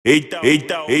Eita ola,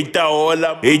 eita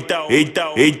ola,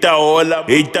 eita ola,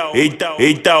 eita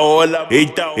ola,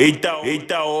 eita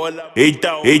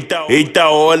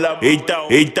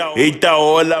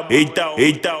ola,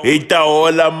 eita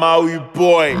ola, Maui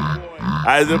boy.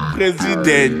 As a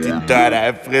president,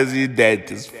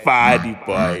 president is funny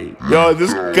boy. Yo,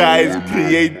 this guy is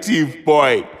creative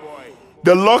boy.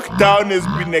 The lockdown has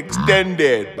been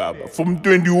extended, Baba, from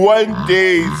 21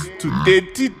 days to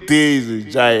 30 days in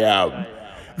Jayam.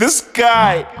 This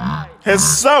guy has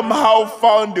somehow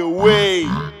found a way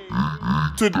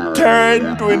to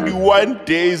turn 21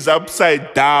 days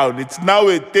upside down. It's now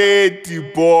a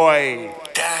 30, boy.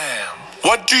 Damn.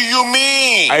 What do you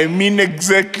mean? I mean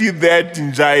exactly that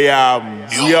in Jayam.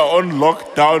 We are on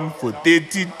lockdown for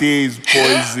 30 days,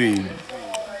 poison.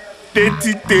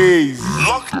 30 days.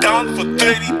 Lockdown for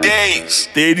 30 days.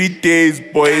 30 days,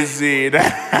 poison.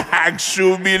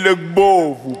 Show me look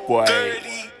both, boy. 30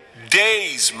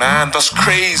 days, man. That's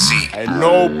crazy. I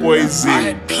know, poison. I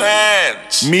had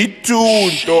plans. Me too,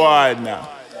 Toana.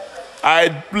 I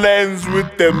had plans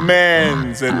with the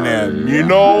mans and them, you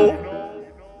know?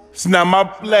 It's not my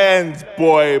plans,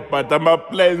 boy, but my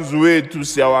plans way to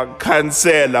see our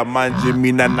cancela manje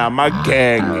mina nama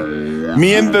gang.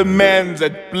 Me and the mans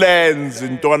had plans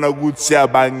and Tona good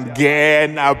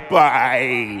siyabangena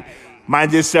bye.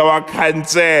 Manje siyawa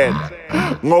cancel.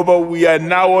 Ngoba we are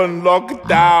now on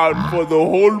lockdown for the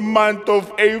whole month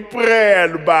of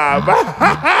April, baba.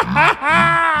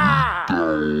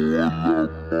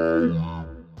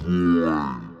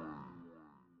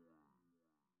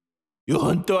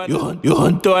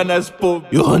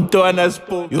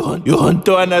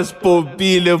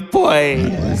 Spobile, boy.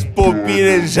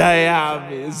 Spobile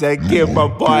Jayami, Zakema,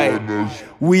 boy.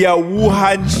 We are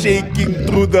Wuhan shaking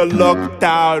through the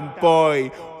lockdown,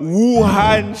 boy.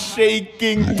 Wuhan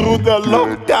shaking through the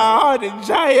lockdown in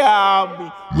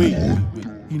Jayami.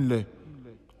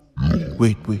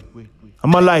 Wait.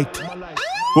 I'm a light.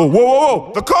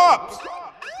 Whoa. The cops!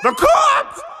 The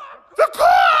cops! The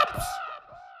cops!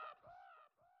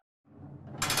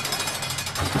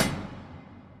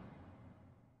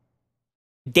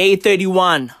 Day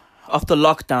 31 of the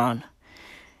lockdown.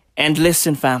 And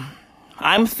listen, fam,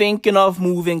 I'm thinking of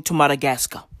moving to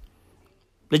Madagascar.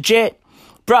 Legit.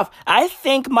 Bruv, I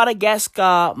think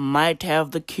Madagascar might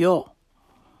have the cure.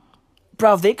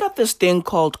 Bruv, they got this thing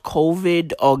called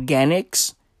COVID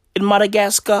Organics in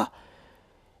Madagascar.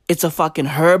 It's a fucking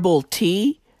herbal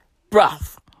tea.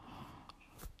 Bruv,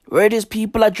 where these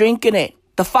people are drinking it?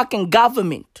 The fucking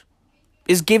government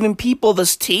is giving people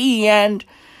this tea, and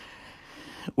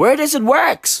where does it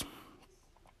works?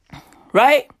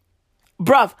 Right?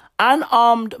 Bruv,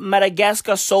 unarmed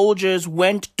Madagascar soldiers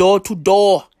went door to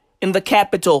door in the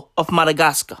capital of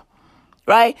Madagascar.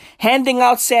 Right? Handing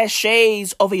out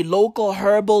sachets of a local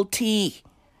herbal tea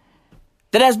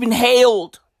that has been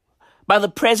hailed by the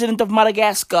president of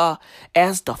Madagascar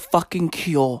as the fucking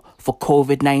cure for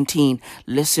COVID-19.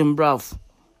 Listen, bruv.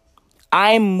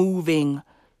 I'm moving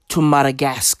to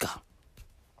Madagascar.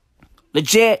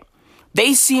 Legit.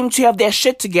 They seem to have their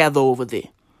shit together over there.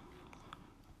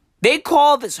 They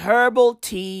call this herbal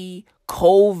tea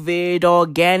COVID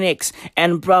Organics.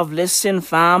 And bruv, listen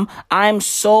fam, I'm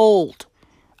sold.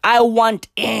 I want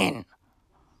in.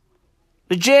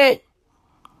 Legit.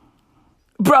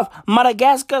 Bruv,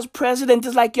 Madagascar's president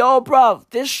is like, yo bruv,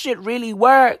 this shit really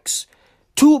works.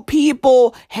 2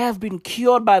 people have been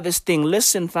cured by this thing.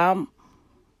 Listen fam.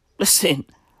 Listen.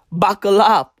 Buckle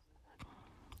up.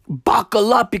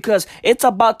 Buckle up because it's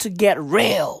about to get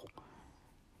real.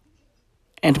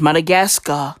 And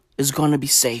Madagascar is going to be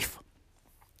safe.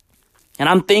 And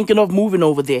I'm thinking of moving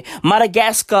over there.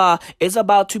 Madagascar is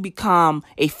about to become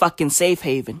a fucking safe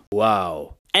haven.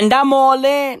 Wow. And I'm all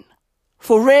in.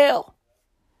 For real.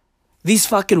 These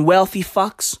fucking wealthy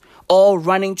fucks all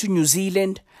running to New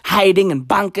Zealand, hiding in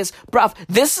bunkers. Bruv,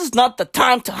 this is not the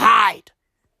time to hide.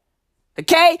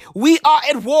 Okay? We are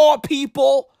at war,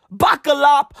 people. Buckle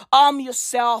up, arm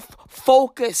yourself,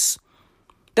 focus.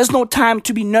 There's no time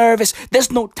to be nervous.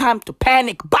 There's no time to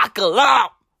panic. Buckle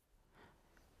up.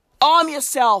 Arm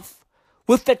yourself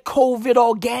with that COVID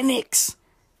Organics.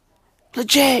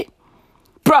 Legit.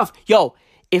 Bruv, yo,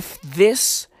 if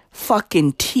this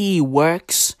fucking tea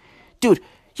works, dude,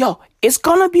 yo, it's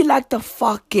gonna be like the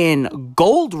fucking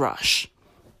gold rush.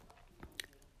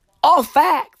 All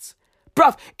facts.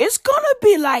 Bruv, it's gonna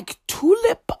be like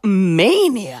tulip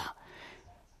mania.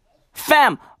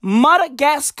 Fam,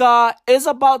 Madagascar is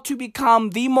about to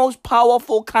become the most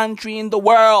powerful country in the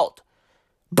world.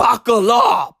 Buckle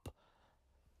up.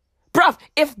 Bruv,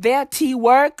 if their tea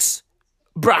works,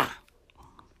 bruh,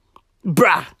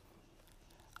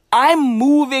 I'm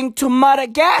moving to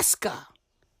Madagascar.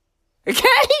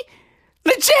 Okay?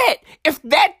 Legit. If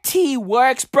that tea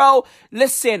works, bro,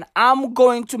 listen, I'm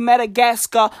going to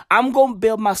Madagascar. I'm going to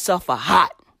build myself a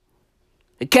hut.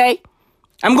 Okay?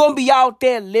 I'm going to be out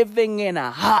there living in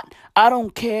a hut. I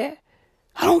don't care.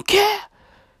 I don't care.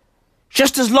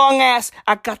 Just as long as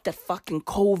I got that fucking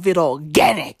COVID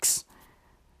organics.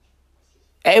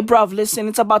 Hey, bruv, listen,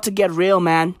 it's about to get real,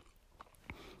 man.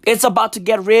 It's about to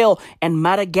get real, and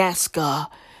Madagascar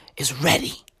is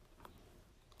ready.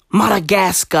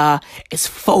 Madagascar is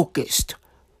focused.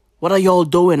 What are y'all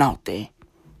doing out there?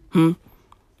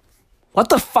 What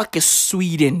the fuck is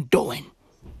Sweden doing?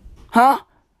 Huh?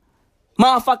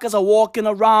 Motherfuckers are walking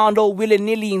around all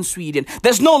willy-nilly in Sweden.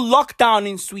 There's no lockdown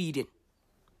in Sweden.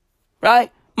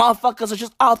 Right? Motherfuckers are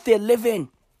just out there living.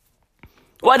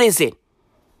 What is it?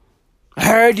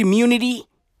 Herd immunity?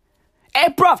 Hey,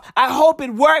 bruv, I hope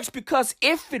it works, because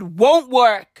if it won't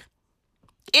work,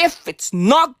 if it's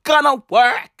not gonna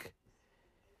work,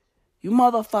 you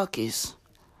motherfuckers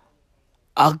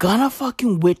are gonna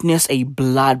fucking witness a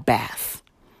bloodbath.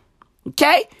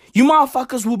 Okay? You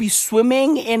motherfuckers will be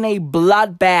swimming in a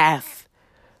bloodbath.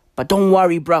 But don't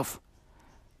worry, bruv.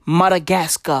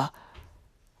 Madagascar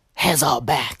has our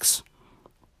backs.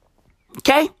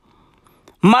 Okay?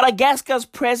 Madagascar's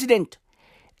president,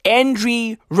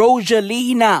 Andry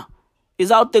Rajoelina,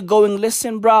 is out there going,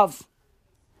 listen, bruv,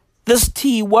 this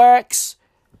tea works.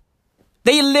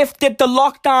 They lifted the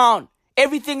lockdown.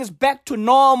 Everything is back to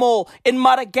normal. In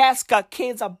Madagascar,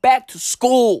 kids are back to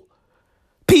school.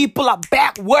 People are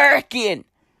back working.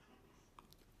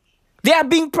 They are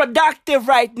being productive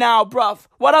right now, bruv.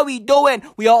 What are we doing?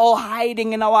 We are all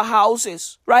hiding in our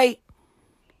houses, right?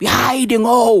 We're hiding,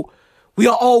 we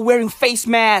are all wearing face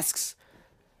masks.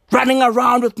 Running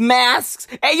around with masks.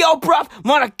 Hey, yo, bruv,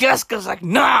 Madagascar's like,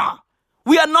 nah.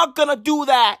 We are not gonna do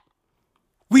that.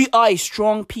 We are a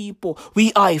strong people.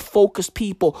 We are a focused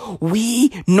people.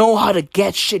 We know how to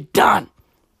get shit done.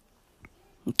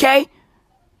 Okay?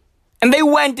 And they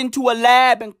went into a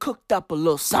lab and cooked up a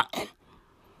little something.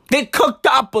 They cooked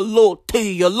up a little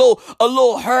tea, a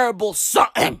little herbal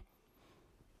something.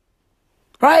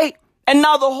 Right? And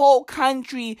now the whole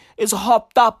country is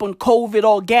hopped up on COVID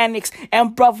organics.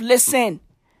 And bruv, listen.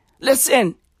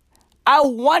 I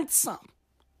want some.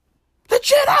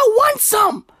 Legit, I want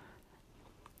some.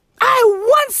 I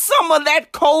want some of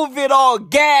that COVID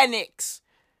organics.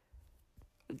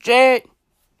 Legit.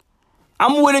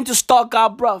 I'm willing to stock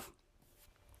up, bruv.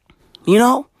 You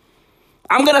know?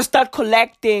 I'm gonna start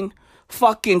collecting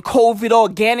fucking COVID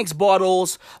organics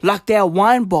bottles like they're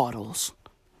wine bottles.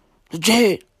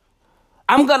 Legit.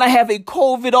 I'm gonna have a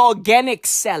COVID organic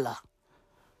cellar.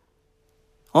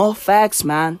 All facts,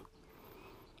 man.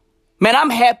 Man,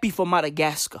 I'm happy for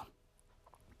Madagascar.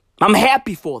 I'm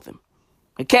happy for them.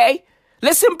 Okay?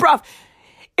 Listen, bruv.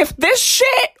 If this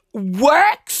shit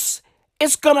works,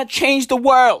 it's gonna change the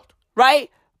world, right?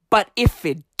 But if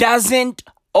it doesn't,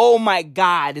 oh my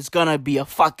God, it's gonna be a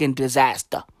fucking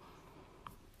disaster.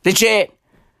 Legit.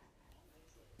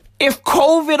 If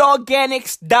COVID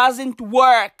organics doesn't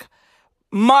work,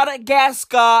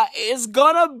 Madagascar is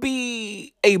gonna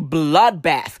be a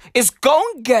bloodbath. It's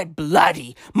gonna get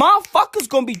bloody. Motherfuckers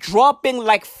gonna be dropping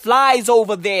like flies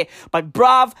over there. But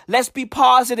bruv, let's be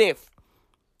positive.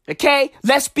 Okay?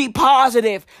 Let's be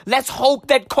positive. Let's hope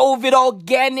that COVID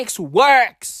organics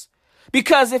works.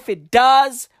 Because if it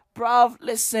does, bruv,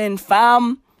 listen,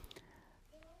 fam,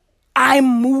 I'm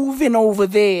moving over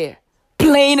there.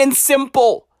 Plain and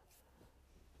simple.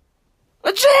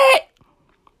 Legit.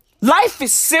 Life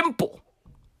is simple.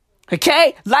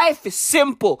 Okay? Life is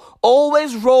simple.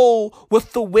 Always roll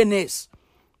with the winners.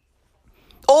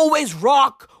 Always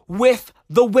rock with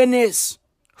the winners.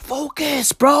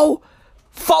 Focus, bro.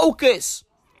 Focus.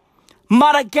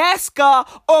 Madagascar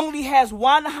only has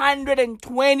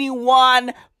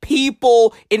 121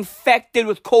 people infected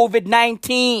with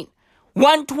COVID-19.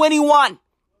 121.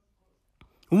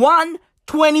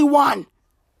 121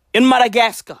 in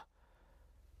Madagascar.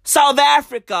 South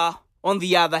Africa, on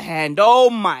the other hand,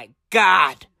 oh my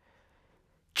God.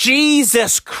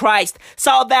 Jesus Christ.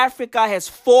 South Africa has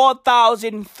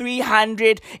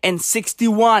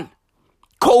 4,361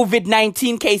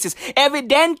 COVID-19 cases.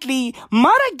 Evidently,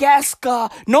 Madagascar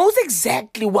knows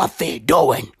exactly what they're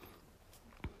doing.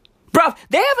 Bruv,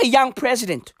 they have a young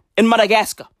president in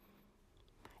Madagascar.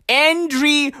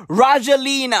 Andry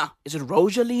Rajoelina. Is it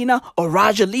Rajoelina or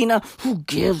Rajoelina? Who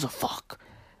gives a fuck?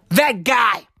 That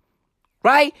guy.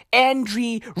 Right?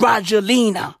 Andry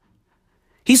Rajoelina.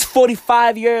 He's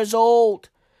 45 years old.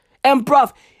 And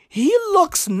bruv, he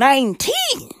looks 19.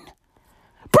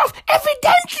 Bruv, Bruv,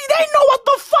 evidently they know what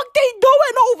the fuck they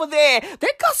doing over there. They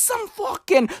got some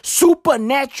fucking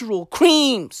supernatural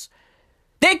creams.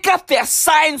 They got their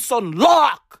science on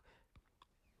lock.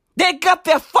 They got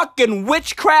their fucking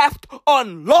witchcraft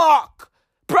on lock.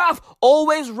 Bruv,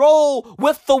 always roll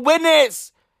with the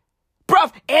winners.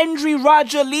 Bruv, Andry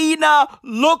Rajoelina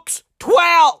looks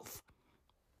 12.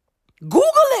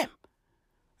 Google him.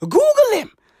 Google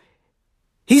him.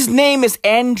 His name is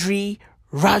Andry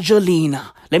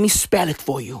Rajoelina. Let me spell it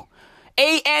for you.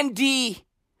 Andry.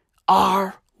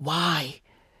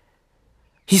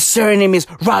 His surname is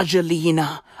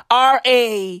Rajoelina.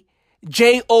 Rajoelina.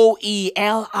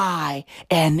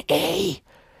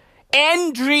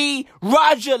 Andry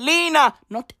Rajoelina.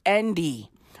 Not Andy.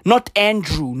 Not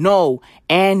Andrew. No.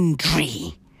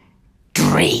 Andry.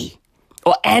 Dre.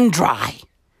 Or Andry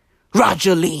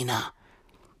Rajoelina.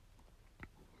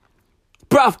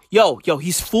 Bruv, yo,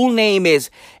 his full name is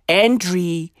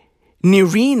Andry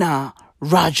Nirina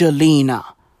Rajoelina.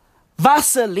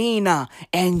 Vasilina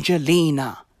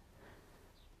Angelina.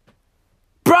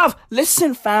 Bruv,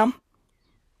 listen, fam.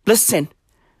 Listen.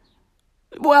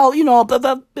 Well, you know,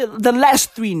 the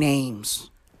last three names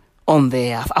on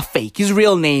there are fake. His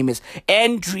real name is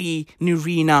Andry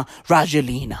Nirina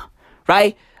Rajoelina.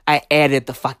 Right? I added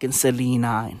the fucking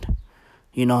Selena and,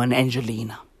 you know, and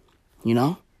Angelina. You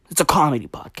know? It's a comedy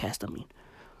podcast, I mean.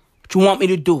 What you want me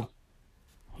to do?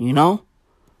 You know?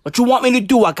 What you want me to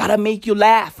do? I gotta make you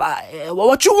laugh.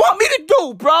 What you want me to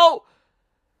do, bro?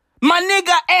 My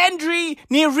nigga Andry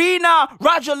Nirina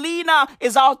Rajoelina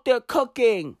is out there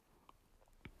cooking.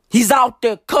 He's out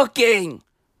there cooking.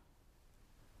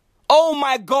 Oh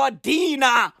my God,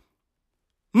 Dina.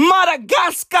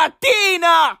 Madagascar,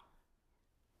 Dina.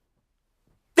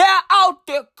 They're out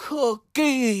there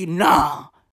cooking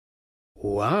now.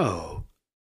 Wow.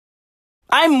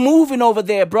 I'm moving over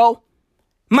there, bro.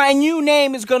 My new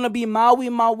name is gonna be Maui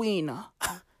Mawina.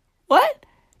 What?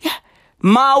 Yeah.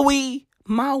 Maui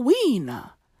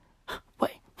Mawina.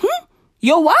 Wait.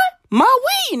 Yo what?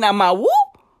 Mawina, Mawu?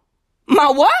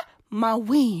 Ma what?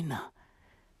 Mawina.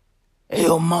 Hey,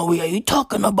 yo, Maui, are you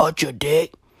talking about your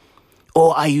dick?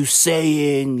 Or are you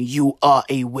saying you are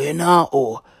a winner?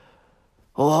 Or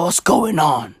what's going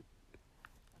on?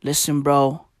 Listen,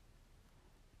 bro.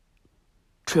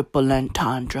 Triple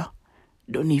entendre.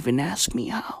 Don't even ask me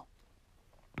how.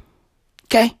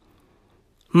 Okay?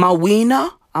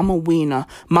 Mawina, I'm a wiener.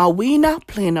 Mawina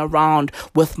playing around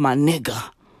with my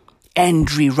nigga,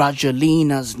 Andry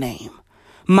Rajoelina's name.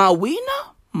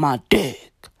 Mawina, my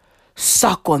dick.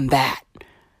 Suck on that.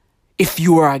 If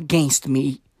you are against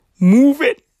me, move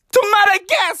it to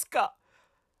Madagascar.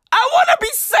 I want to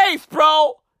be safe,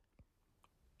 bro.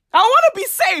 I want to be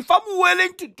safe. I'm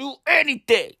willing to do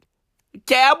anything.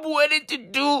 Okay, I'm willing to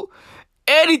do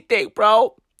anything,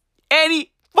 bro.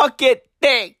 Any fucking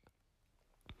thing.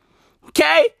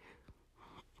 Okay?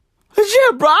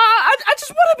 Yeah, bro. I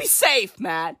just want to be safe,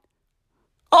 man.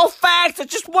 All facts, I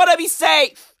just want to be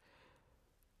safe.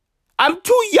 I'm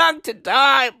too young to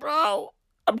die, bro.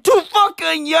 I'm too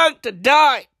fucking young to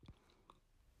die.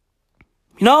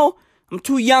 You know? I'm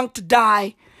too young to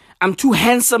die. I'm too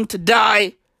handsome to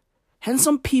die.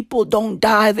 Handsome people don't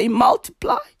die, they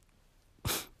multiply.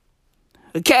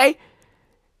 Okay?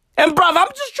 And bruv, I'm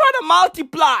just trying to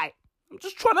multiply. I'm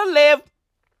just trying to live.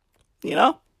 You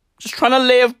know? Just trying to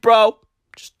live, bro.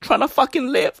 Just trying to fucking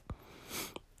live.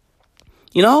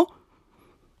 You know?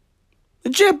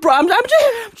 Legit, bro. I'm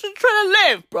just trying to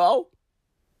live, bro.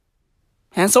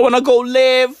 And so when I go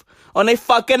live on a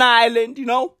fucking island, you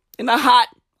know? In the hot,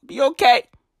 be okay.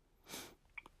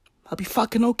 I'll be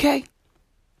fucking okay.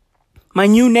 My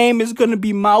new name is gonna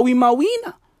be Maui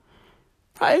Mawina.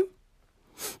 Right?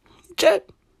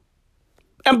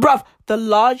 And bruv, the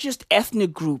largest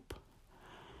ethnic group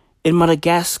in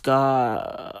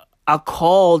Madagascar are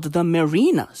called the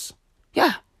Marinas.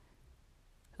 Yeah.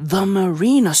 The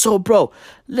Marina. So bro,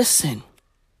 listen.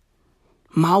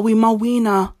 Maui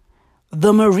Mawina,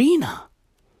 the Marina.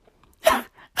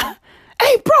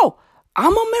 Hey bro,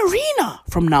 I'm a Marina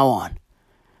from now on.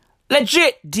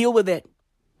 Legit, deal with it.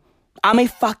 I'm a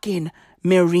fucking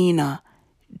Marina.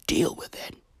 Deal with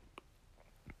it.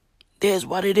 It is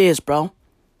what it is, bro.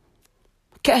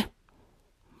 Okay?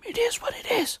 It is what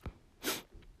it is.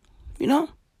 You know?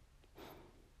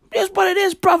 It is what it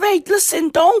is, bro. Hey, listen,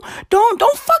 don't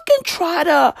fucking try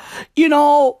to, you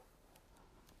know,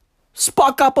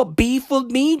 spark up a beef with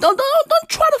me. Don't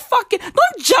try to fucking,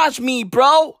 don't judge me,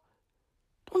 bro.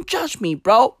 Don't judge me,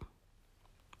 bro.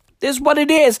 This is what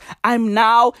it is. I'm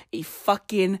now a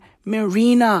fucking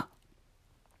Marina.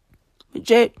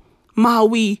 Legit.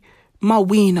 Maui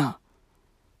Mawina.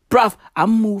 Bruv, I'm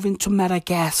moving to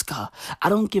Madagascar. I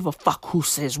don't give a fuck who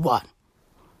says what.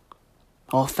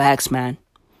 All facts, man.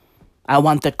 I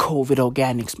want that COVID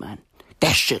organics, man.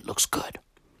 That shit looks good.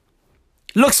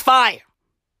 Looks fire.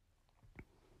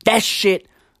 That shit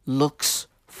looks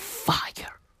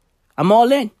fire. I'm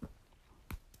all in.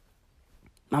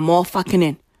 I'm all fucking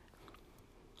in.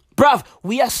 Bruv,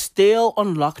 we are still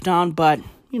on lockdown, but,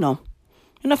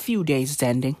 in a few days it's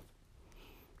ending.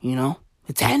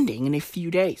 It's ending in a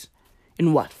few days.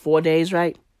 In what, 4 days,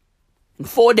 right? In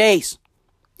 4 days.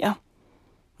 Yeah.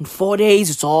 In 4 days,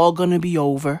 it's all gonna be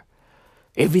over.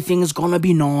 Everything is gonna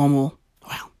be normal.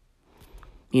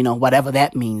 Well, whatever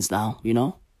that means now,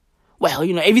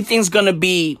 Well, everything's gonna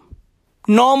be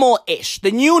normal-ish.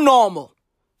 The new normal.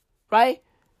 Right?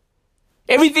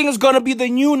 Everything is gonna be the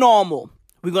new normal.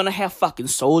 We're gonna have fucking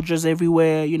soldiers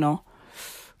everywhere,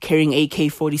 carrying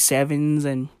AK-47s,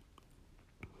 and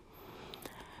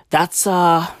that's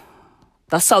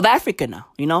South Africa now,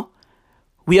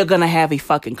 We are gonna have a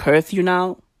fucking curfew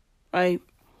now, right?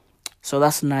 So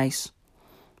that's nice.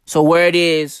 So where it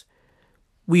is,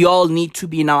 we all need to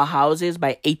be in our houses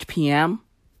by 8 p.m.,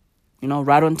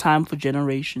 right on time for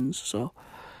Generations. So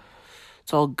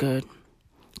it's all good.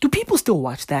 Do people still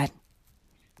watch that?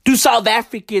 Do South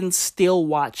Africans still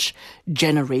watch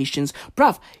Generations?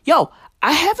 Bruv,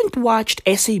 I haven't watched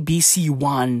SABC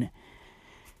 1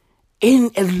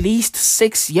 in at least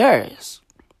 6 years.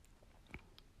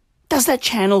 Does that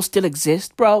channel still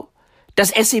exist, bro?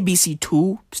 Does SABC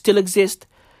 2 still exist?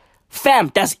 Fam,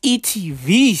 does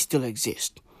ETV still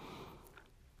exist?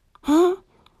 Huh?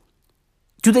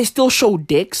 Do they still show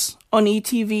dicks on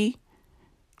ETV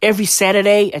every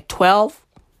Saturday at 12?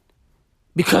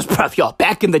 Because, bruv,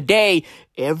 back in the day,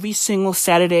 every single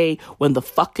Saturday when the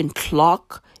fucking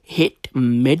clock hit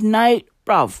midnight,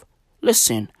 bruv,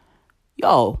 listen,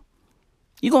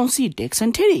 you gonna see dicks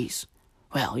and titties.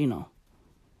 Well,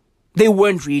 they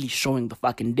weren't really showing the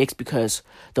fucking dicks because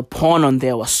the porn on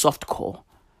there was softcore,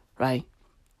 right?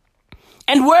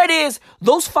 And where it is,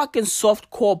 those fucking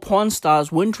softcore porn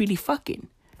stars weren't really fucking.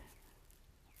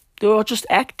 They were just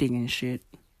acting and shit.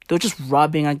 They were just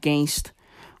rubbing against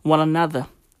one another.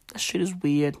 That shit is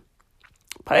weird.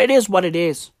 But it is what it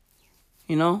is.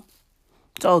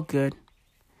 It's all good.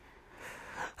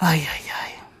 Ay.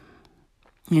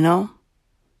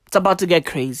 It's about to get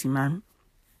crazy, man.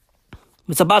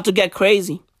 It's about to get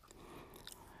crazy.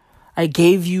 I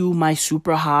gave you my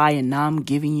super high and now I'm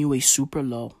giving you a super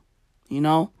low.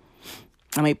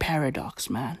 I'm a paradox,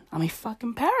 man. I'm a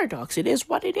fucking paradox. It is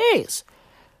what it is.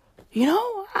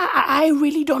 I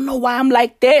really don't know why I'm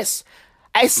like this.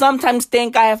 I sometimes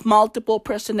think I have multiple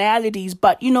personalities,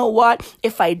 but you know what?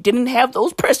 If I didn't have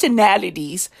those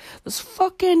personalities, this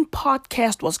fucking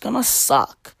podcast was gonna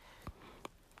suck.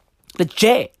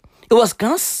 Legit. It was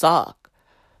gonna suck.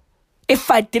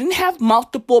 If I didn't have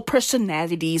multiple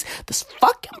personalities, this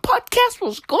fucking podcast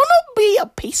was gonna be a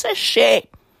piece of shit.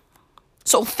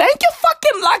 So thank you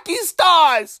fucking lucky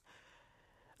stars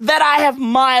that I have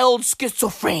mild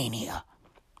schizophrenia.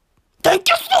 Thank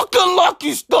you fucking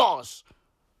lucky stars.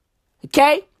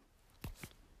 Okay?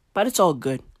 But it's all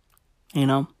good.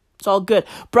 It's all good.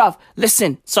 Bruv,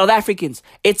 listen, South Africans,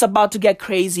 it's about to get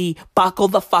crazy. Buckle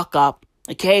the fuck up.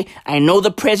 Okay? I know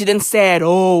the president said,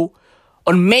 on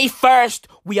May 1st,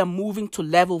 we are moving to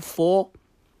level 4.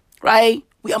 Right?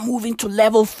 We are moving to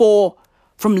level 4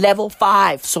 from level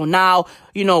 5. So now,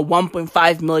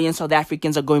 1.5 million South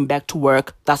Africans are going back to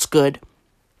work. That's good.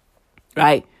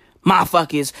 Right?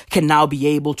 Motherfuckers can now be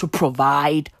able to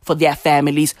provide for their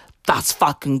families. That's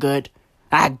fucking good.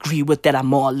 I agree with that.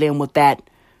 I'm all in with that.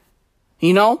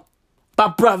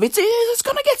 But bruv, it's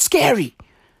gonna get scary.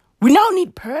 We now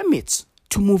need permits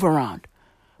to move around.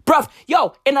 Bruv,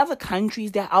 in other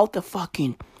countries, they're out there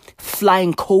fucking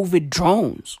flying COVID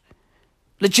drones.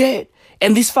 Legit.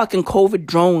 And these fucking COVID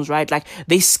drones, right? Like,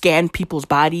 they scan people's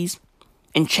bodies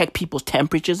and check people's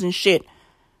temperatures and shit.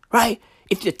 Right?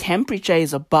 If your temperature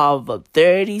is above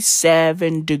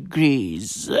 37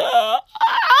 degrees,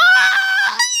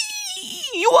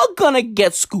 you are gonna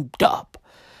get scooped up.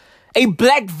 A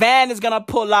black van is gonna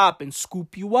pull up and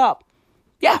scoop you up.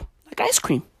 Yeah, like ice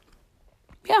cream.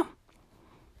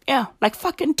 Yeah, like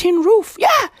fucking Tin Roof.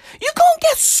 Yeah, you gonna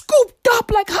get scooped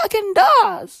up like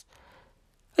Haagen-Dazs.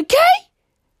 Okay?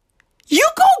 You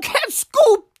gonna get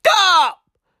scooped up.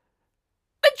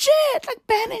 Legit, like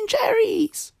Ben and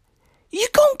Jerry's. You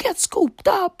gonna get scooped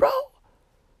up, bro.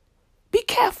 Be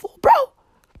careful, bro.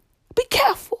 Be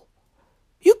careful.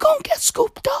 You gonna get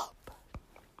scooped up.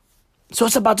 So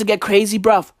it's about to get crazy,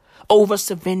 bruv. Over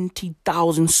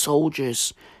 70,000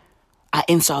 soldiers are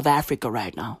in South Africa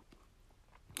right now.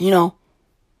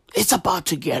 It's about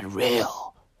to get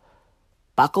real.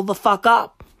 Buckle the fuck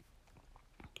up.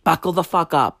 Buckle the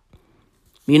fuck up.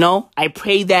 You know, I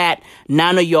pray that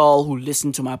none of y'all who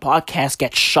listen to my podcast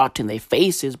get shot in their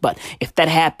faces. But if that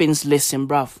happens, listen,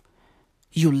 bruv.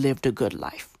 You lived a good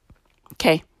life.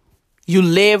 Okay? You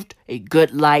lived a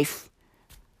good life.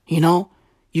 You know?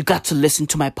 You got to listen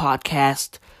to my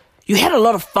podcast. You had a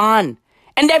lot of fun.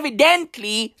 And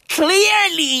evidently,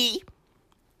 clearly,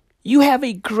 you have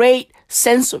a great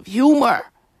sense of humor.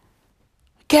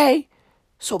 Okay?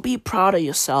 So be proud of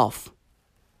yourself.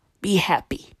 Be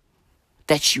happy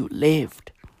that you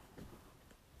lived.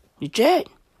 Legit.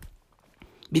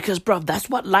 Because, bruv, that's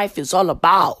what life is all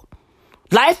about.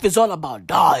 Life is all about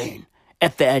dying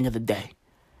at the end of the day.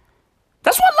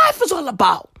 That's what life is all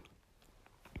about.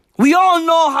 We all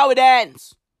know how it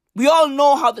ends. We all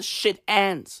know how the shit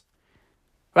ends.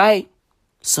 Right?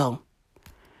 So,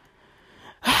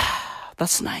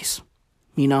 that's nice.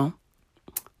 You know?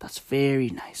 That's very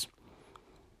nice.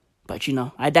 But, you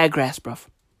know, I digress, bruv.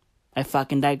 I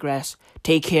fucking digress.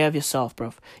 Take care of yourself,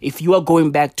 bruv. If you are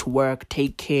going back to work,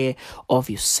 take care of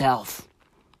yourself.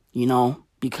 You know?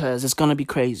 Because it's gonna be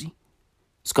crazy.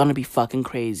 It's gonna be fucking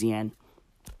crazy. And,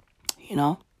 you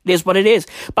know, it is what it is.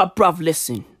 But, bruv,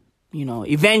 listen. You know,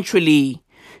 eventually,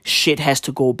 shit has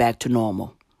to go back to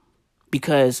normal.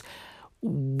 Because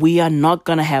we are not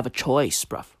gonna have a choice,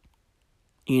 bruv.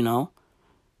 You know?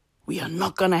 We are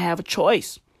not gonna have a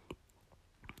choice.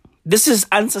 This is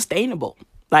unsustainable.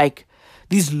 Like,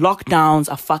 these lockdowns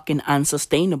are fucking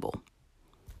unsustainable.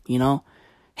 You know?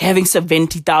 Having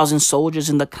 70,000 soldiers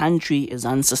in the country is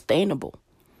unsustainable.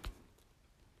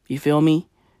 You feel me?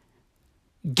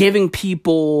 Giving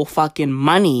people fucking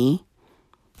money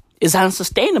is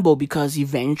unsustainable because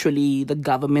eventually the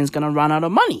government's gonna run out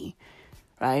of money.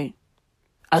 Right?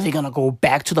 Are they gonna go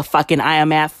back to the fucking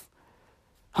IMF?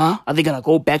 Huh? Are they gonna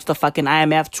go back to the fucking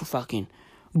IMF to fucking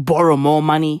borrow more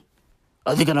money?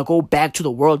 Are they gonna go back to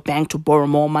the World Bank to borrow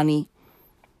more money?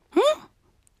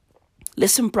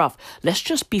 Listen, bruv, let's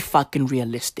just be fucking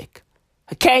realistic.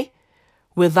 Okay?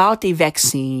 Without a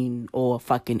vaccine or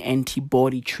fucking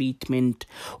antibody treatment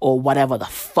or whatever the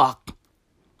fuck,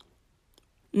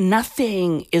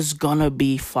 nothing is gonna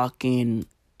be fucking,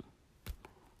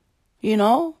 you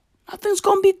know, nothing's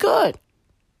gonna be good.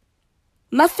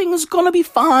 Nothing is gonna be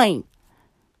fine.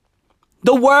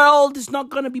 The world is not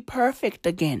gonna be perfect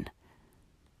again.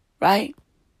 Right?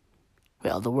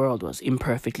 Well, the world was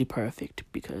imperfectly perfect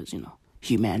because, you know,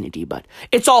 humanity, but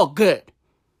it's all good.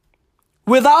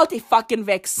 Without a fucking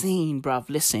vaccine, bruv,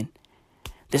 listen,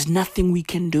 there's nothing we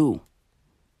can do.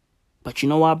 But you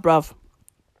know what, bruv?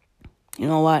 You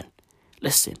know what?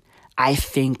 Listen, I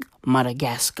think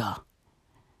Madagascar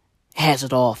has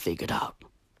it all figured out.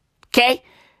 Okay?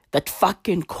 That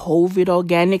fucking COVID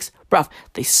organics, bruv,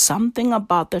 there's something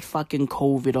about that fucking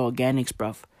COVID organics,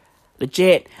 bruv.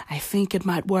 Legit, I think it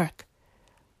might work.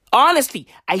 Honestly,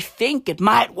 I think it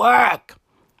might work.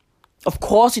 Of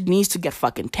course, it needs to get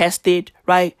fucking tested,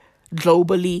 right?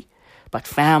 Globally. But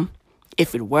fam,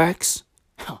 if it works,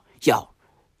 fam,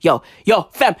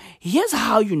 here's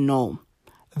how you know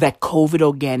that COVID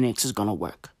organics is gonna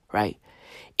work, right?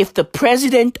 If the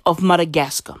president of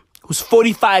Madagascar, who's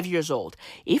 45 years old,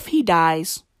 if he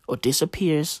dies or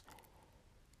disappears,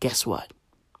 guess what?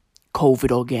 COVID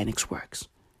organics works.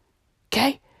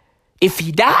 Okay? If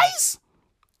he dies,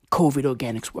 COVID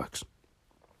organics works.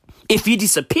 If he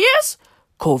disappears,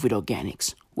 COVID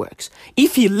organics works.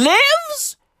 If he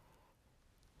lives,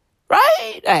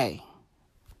 right? Hey,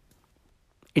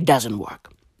 it doesn't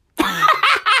work.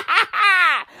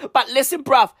 But listen,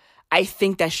 bruv, I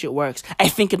think that shit works. I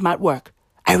think it might work.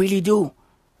 I really do.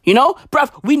 You know,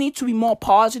 bruv, we need to be more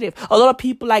positive. A lot of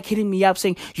people like hitting me up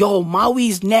saying, yo,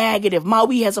 Maui's negative.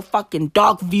 Maui has a fucking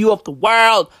dark view of the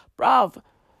world. Bruv,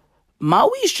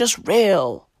 Maui's just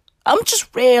real. I'm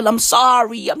just real. I'm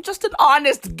sorry. I'm just an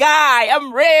honest guy.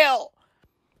 I'm real.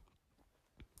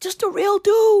 Just a real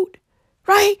dude.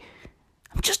 Right?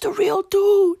 I'm just a real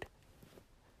dude.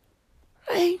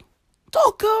 Right? It's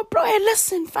all good, bro. Hey,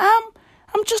 listen, fam.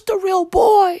 I'm just a real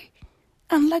boy.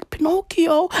 And like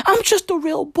Pinocchio, I'm just a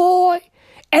real boy.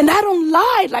 And I don't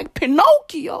lie like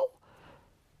Pinocchio.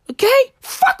 Okay?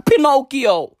 Fuck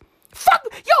Pinocchio.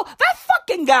 That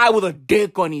fucking guy with a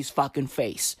dick on his fucking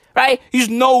face. Right? His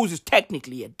nose is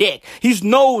technically a dick. His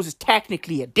nose is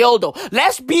technically a dildo.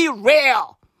 Let's be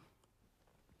real.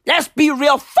 Let's be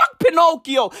real. Fuck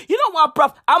Pinocchio. You know what,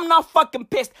 bruv? I'm not fucking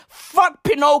pissed. Fuck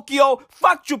Pinocchio.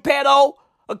 Fuck Geppetto.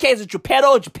 Okay, is it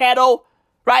Geppetto?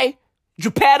 Right?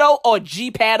 Geppetto or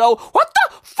Geppetto? What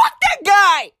the? Fuck that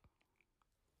guy.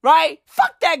 Right?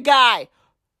 Fuck that guy.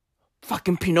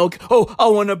 Fucking Pinocchio. Oh, I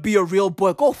want to be a real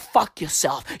boy. Go fuck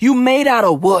yourself. You made out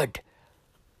of wood.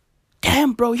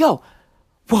 Damn, bro. Yo.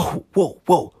 Whoa.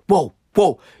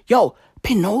 Yo,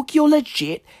 Pinocchio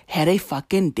legit had a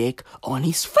fucking dick on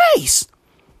his face.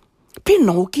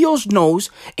 Pinocchio's nose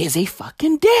is a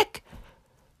fucking dick.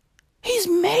 He's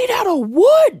made out of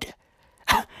wood.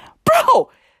 Bro,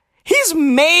 he's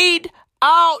made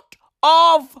out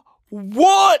of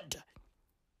wood.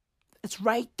 It's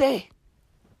right there.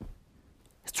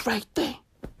 It's right there.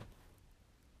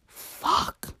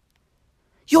 Fuck.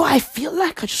 Yo, I feel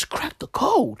like I just cracked the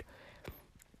code.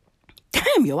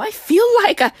 Damn, yo, I feel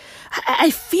like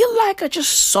I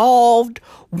just solved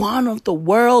one of the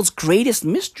world's greatest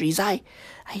mysteries. I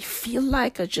feel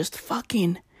like I just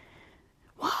fucking,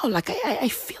 wow, like I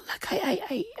feel like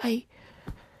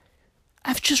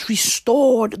I've just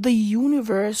restored the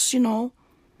universe, you know,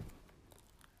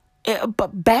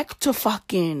 but back to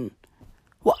fucking,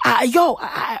 well,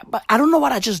 but I don't know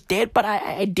what I just did, but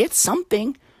I did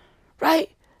something, right?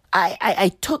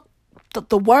 I took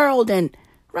the world and,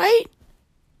 right?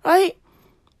 And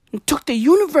took the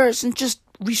universe and just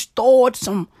restored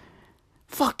some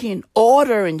fucking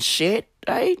order and shit,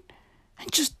 right?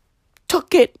 And just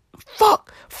took it.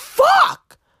 Fuck.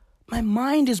 My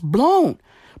mind is blown.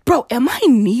 Bro, am I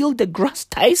Neil deGrasse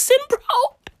Tyson, bro?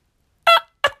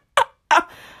 Huh?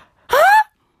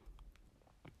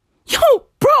 Yo,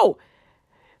 bro.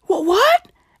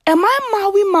 What? Am I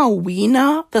Maui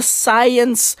Mawina, the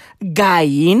science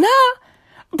guyina?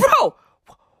 Bro.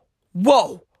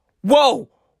 Whoa. Bro.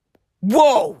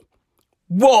 Wow.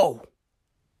 Whoa.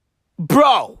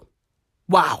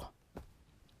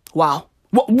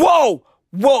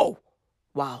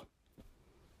 Wow.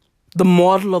 The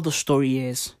moral of the story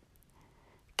is,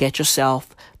 get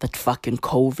yourself that fucking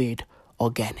COVID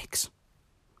organics.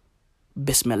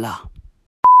 Bismillah.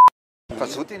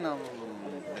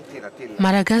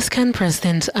 Madagascan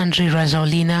President Andry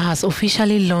Rajoelina has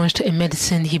officially launched a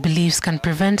medicine he believes can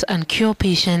prevent and cure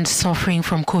patients suffering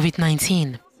from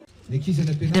COVID-19.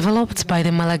 Developed by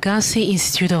the Malagasy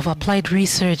Institute of Applied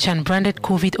Research and branded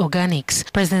COVID Organics,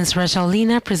 President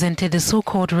Rajoelina presented the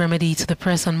so-called remedy to the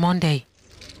press on Monday.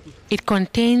 It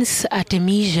contains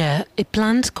Artemisia, a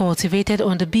plant cultivated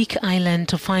on the Big Island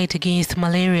to fight against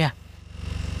malaria.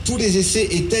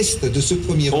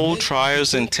 All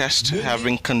trials and tests have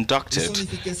been conducted,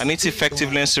 and its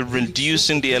effectiveness in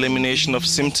reducing the elimination of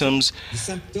symptoms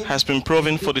has been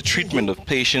proven for the treatment of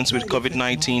patients with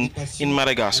COVID-19 in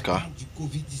Madagascar.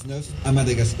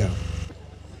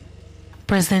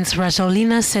 President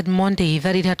Rajoelina said Monday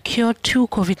that it had cured 2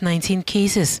 COVID-19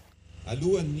 cases.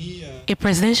 A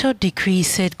presidential decree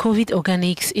said COVID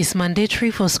Organics is mandatory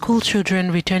for school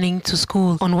children returning to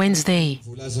school on Wednesday.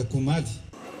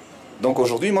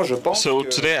 So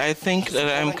today I think that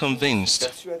I am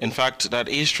convinced, in fact, that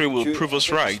history will prove us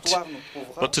right.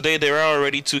 But today there are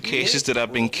already 2 cases that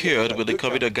have been cured with the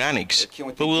COVID Organics,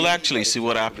 but we'll actually see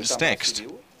what happens next.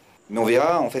 COVID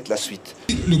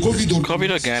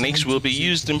Organics will be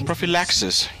used in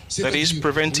prophylaxis, that is,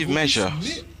 preventive measure.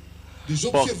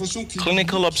 But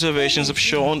clinical observations have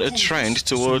shown a trend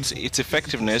towards its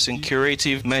effectiveness in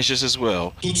curative measures as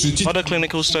well. Other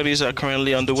clinical studies are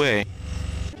currently underway.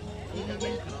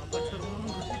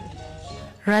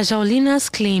 Rajoelina's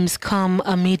claims come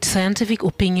amid scientific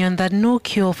opinion that no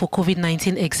cure for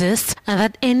COVID-19 exists and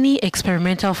that any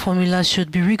experimental formula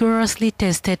should be rigorously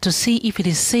tested to see if it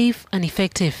is safe and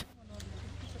effective.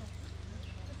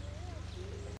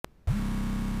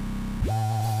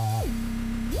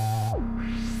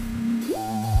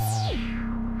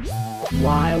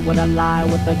 Why would I lie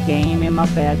with a game in my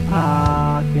back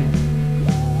pocket?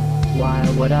 Why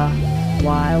would I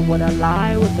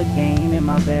lie with a game in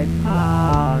my back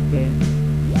pocket?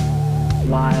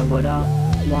 Why would I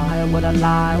lie? Why would I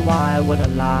lie? Why would I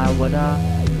lie?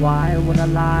 Why would I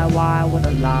lie? Why would I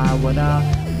lie?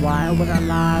 Why would I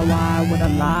lie? Why would I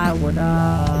lie?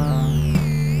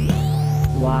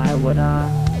 Why would I?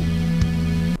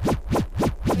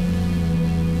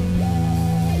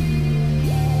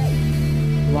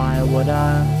 Why would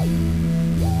I?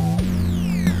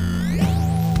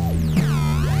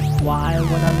 Why would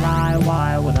I lie?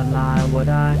 Why would I lie? Would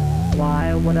I?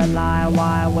 Why would I lie?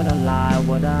 Why would I lie?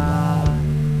 Would I?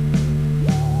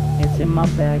 It's in my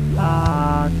back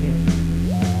pocket.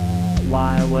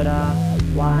 Why would I?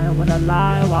 Why would I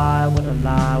lie? Why would I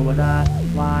lie? Would I?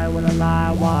 Why would I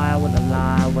lie? Why would I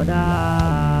lie? Would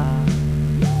I?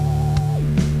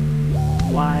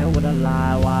 Why would I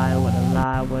lie? Why would I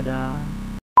lie? Would I?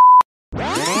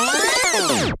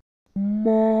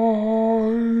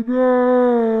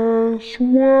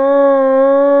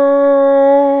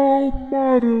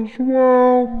 Might as well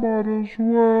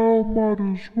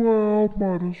as well,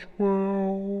 might as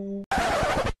well.